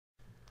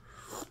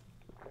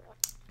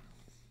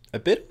A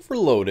bit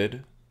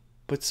overloaded,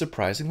 but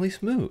surprisingly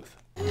smooth.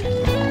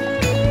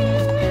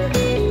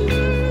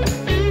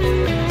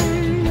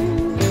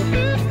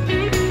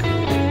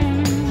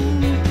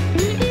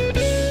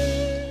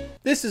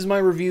 This is my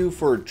review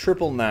for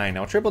 999.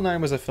 Now,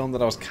 999 was a film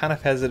that I was kind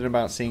of hesitant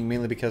about seeing,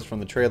 mainly because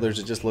from the trailers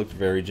it just looked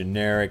very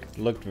generic,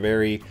 looked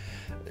very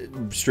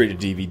straight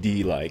to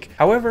DVD like.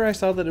 However, I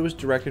saw that it was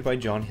directed by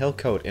John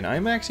Hillcoat, and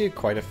I'm actually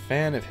quite a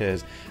fan of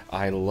his.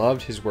 I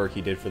loved his work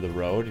he did for The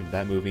Road.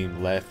 That movie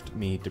left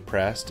me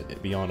depressed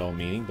beyond all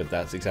meaning, but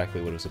that's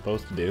exactly what it was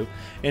supposed to do.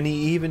 And he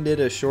even did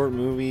a short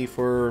movie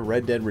for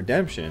Red Dead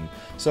Redemption.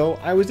 So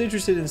I was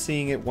interested in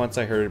seeing it once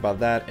I heard about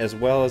that, as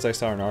well as I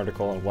saw an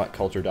article on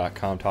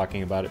whatculture.com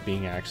talking about it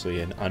being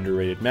actually an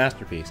underrated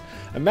masterpiece.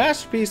 A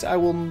masterpiece, I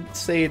will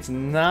say it's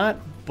not,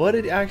 but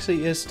it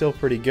actually is still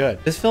pretty good.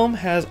 This film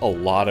has a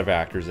lot of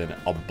actors in it,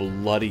 a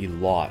bloody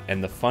lot,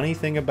 and the funny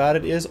thing about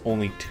it is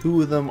only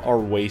 2 of them are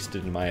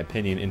wasted in my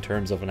opinion in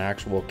terms of an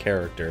actual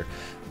character.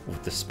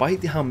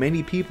 Despite how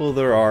many people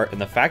there are and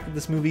the fact that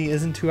this movie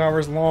isn't 2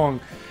 hours long,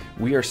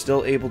 we are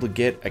still able to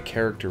get a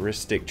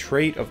characteristic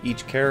trait of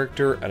each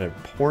character, an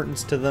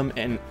importance to them,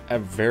 and a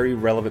very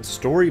relevant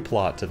story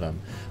plot to them.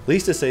 At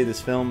least to say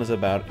this film is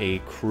about a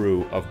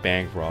crew of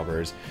bank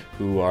robbers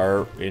who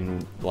are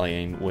in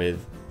line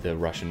with the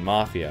Russian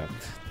mafia.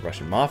 The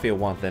Russian mafia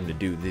want them to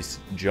do this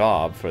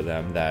job for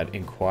them that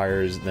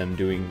inquires them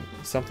doing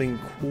something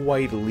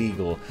quite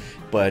illegal,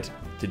 but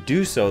to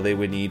do so they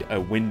would need a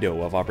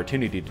window of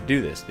opportunity to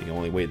do this. The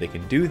only way they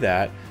can do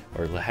that,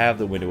 or have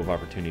the window of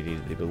opportunity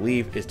they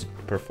believe, is to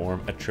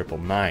perform a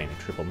 999.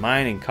 A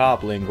 999 in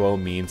cop lingo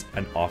means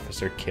an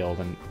officer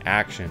killed in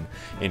action,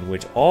 in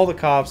which all the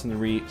cops in the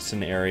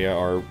recent area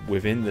or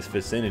within this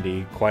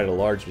vicinity, quite a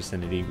large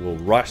vicinity, will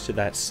rush to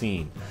that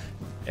scene,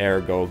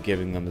 ergo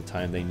giving them the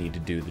time they need to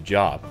do the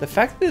job. The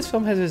fact that this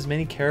film has as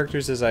many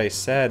characters as I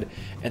said,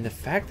 and the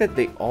fact that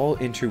they all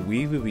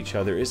interweave with each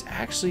other, is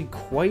actually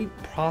quite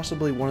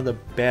possibly one of the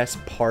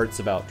best parts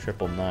about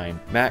 999.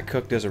 Matt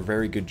Cook does a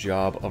very good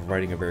job of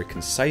writing a very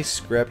concise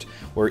script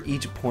where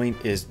each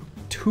point is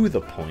to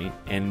the point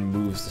and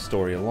moves the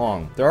story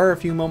along. There are a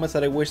few moments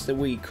that I wish that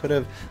we could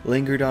have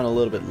lingered on a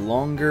little bit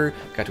longer,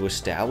 got to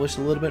establish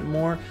a little bit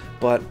more,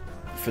 but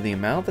for the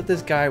amount that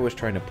this guy was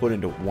trying to put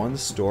into one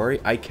story,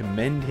 I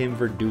commend him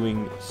for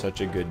doing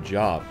such a good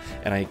job.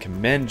 And I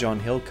commend John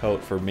Hillcoat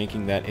for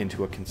making that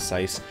into a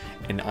concise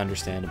and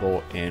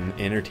understandable and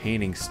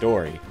entertaining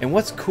story. And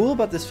what's cool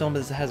about this film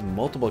is it has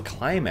multiple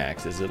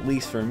climaxes, at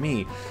least for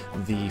me.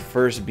 The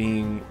first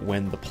being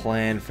when the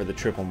plan for the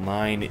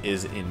 999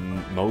 is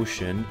in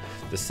motion.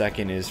 The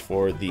second is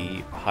for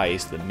the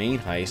heist, the main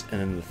heist.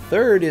 And then the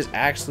third is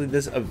actually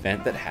this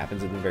event that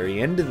happens at the very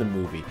end of the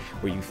movie,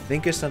 where you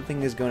think of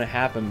something is going to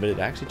happen, but it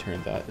actually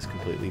turns out is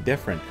completely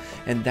different.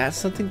 And that's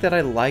something that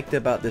I liked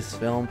about this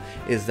film,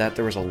 is that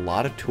there was a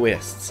lot of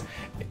twists.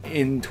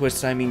 In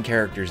twists, I mean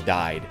characters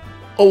died.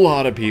 A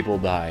lot of people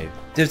died.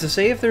 Just to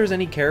say if there was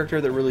any character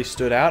that really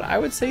stood out, I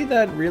would say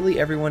that really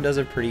everyone does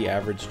a pretty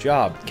average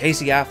job.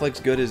 Casey Affleck's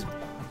good as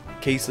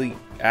Casey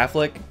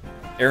Affleck.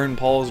 Aaron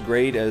Paul's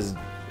great as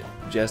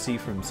Jesse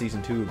from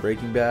season 2 of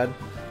Breaking Bad.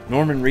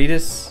 Norman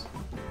Reedus.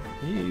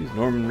 He's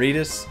Norman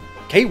Reedus.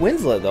 Kate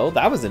Winslet, though,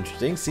 that was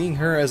interesting, seeing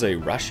her as a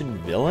Russian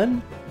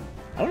villain.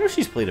 I don't know if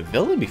she's played a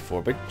villain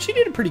before, but she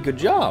did a pretty good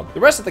job. The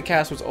rest of the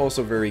cast was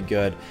also very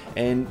good,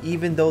 and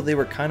even though they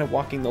were kind of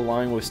walking the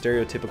line with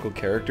stereotypical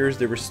characters,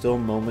 there were still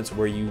moments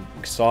where you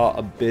saw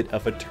a bit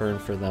of a turn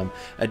for them,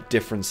 a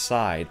different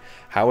side.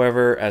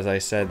 However, as I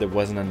said, there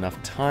wasn't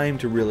enough time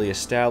to really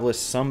establish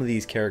some of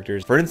these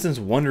characters. For instance,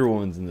 Wonder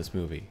Woman's in this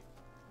movie.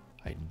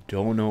 I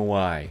don't know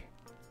why.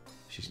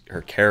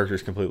 Her character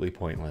is completely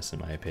pointless in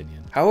my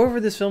opinion. However,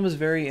 this film is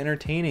very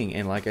entertaining,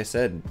 and like I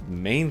said, the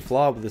main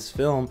flaw with this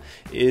film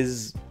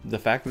is the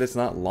fact that it's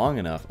not long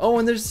enough. Oh,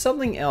 and there's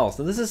something else,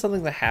 and this is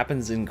something that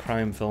happens in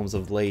crime films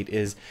of late,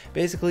 is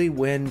basically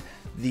when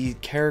the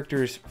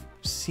characters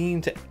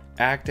seem to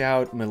act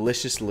out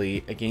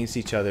maliciously against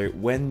each other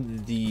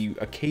when the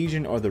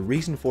occasion or the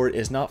reason for it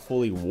is not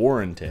fully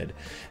warranted.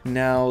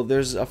 Now,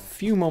 there's a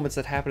few moments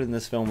that happen in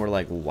this film where,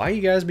 like, why are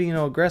you guys being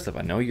so aggressive?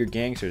 I know you're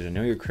gangsters, I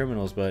know you're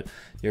criminals, but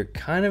you're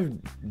kind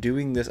of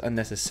doing this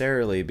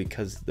unnecessarily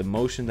because the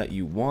motion that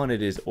you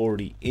wanted is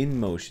already in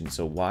motion,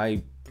 so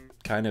why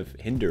kind of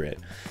hinder it?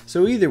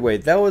 So either way,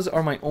 those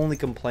are my only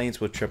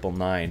complaints with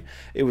 999.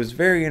 It was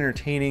very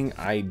entertaining.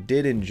 I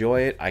did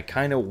enjoy it. I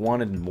kind of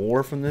wanted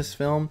more from this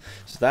film,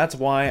 so that's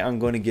why I'm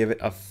going to give it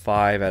a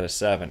 5 out of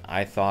 7.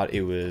 I thought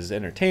it was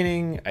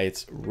entertaining.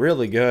 It's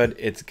really good.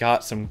 It's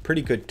got some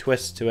pretty good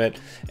twists to it,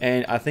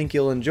 and I think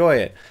you'll enjoy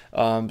it.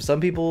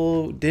 Some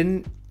people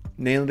didn't,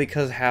 mainly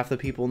because half the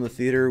people in the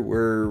theater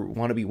were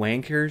wannabe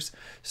wankers,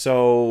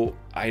 so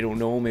I don't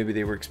know, maybe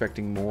they were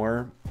expecting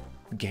more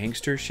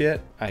gangster shit.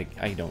 I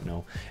don't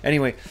know.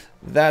 Anyway,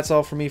 that's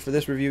all for me for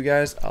this review,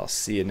 guys. I'll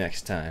see you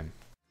next time.